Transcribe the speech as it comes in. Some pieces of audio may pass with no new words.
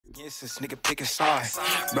against this nigga picking sides.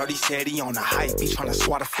 Brody said he on the hype, he tryna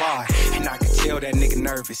swat a fly. And I can tell that nigga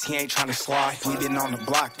nervous, he ain't tryna slide. We been on the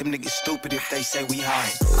block, them niggas stupid if they say we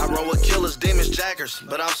high. I roll with killers, demons, jackers,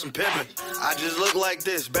 but I'm some pimpin'. I just look like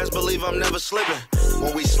this, best believe I'm never slipping.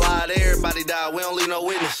 When we slide, everybody die, we don't leave no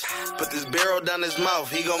witness. Put this barrel down his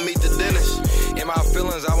mouth, he gon' meet the dentist. In my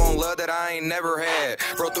feelings, I want love that I ain't never had.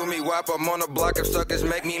 Bro through me, whap, I'm on the block, if suckers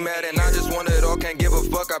make me mad. And I just want it all, can't give a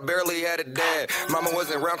fuck, I barely had a dad. Mama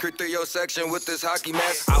wasn't round, creep through your section with this hockey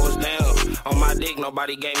mask. I was down, on my dick,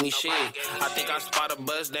 nobody gave me shit. I think I spot a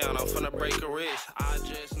buzz down, I'm finna break a wrist. I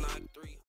just knocked